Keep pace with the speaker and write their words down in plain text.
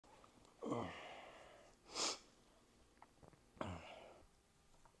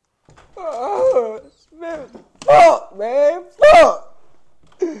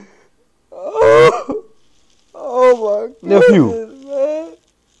Nephew,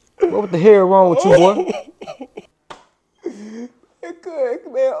 what the hell wrong with you, boy?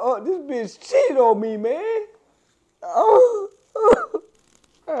 Man, this bitch cheated on me, man.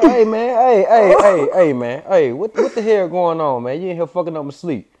 Hey, man, hey, man. Hey, what the hell going on, man? You in here fucking up my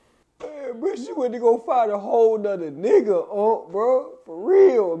sleep. Man, but she went to go find a whole nother nigga, bro. For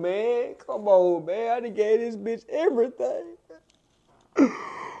real, man. Come on, man. I done gave this bitch everything.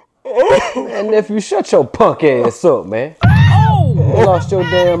 Man, nephew, shut your punk ass up, man. You lost your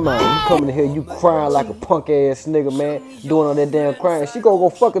damn mind. You coming in here, you crying like a punk ass nigga, man. Doing all that damn crying. She gonna go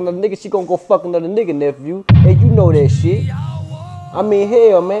fuck another nigga. She gonna go fuck another nigga, nephew. And you know that shit. I mean,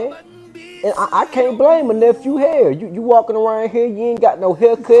 hell, man. And I can't blame a nephew. Hell, you walking around here, you ain't got no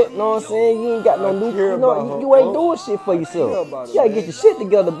haircut, you know what I'm saying? You ain't got no new, you ain't doing shit for yourself. You gotta get your shit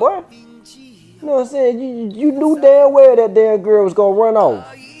together, boy. You know what I'm saying? You knew damn well that damn girl was gonna run off.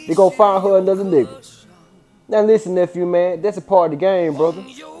 They gonna find her another nigga. Now listen, nephew, man, that's a part of the game, brother.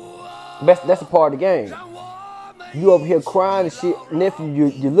 That's a part of the game. You over here crying and shit, nephew,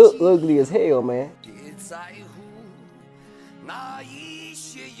 you look ugly as hell, man.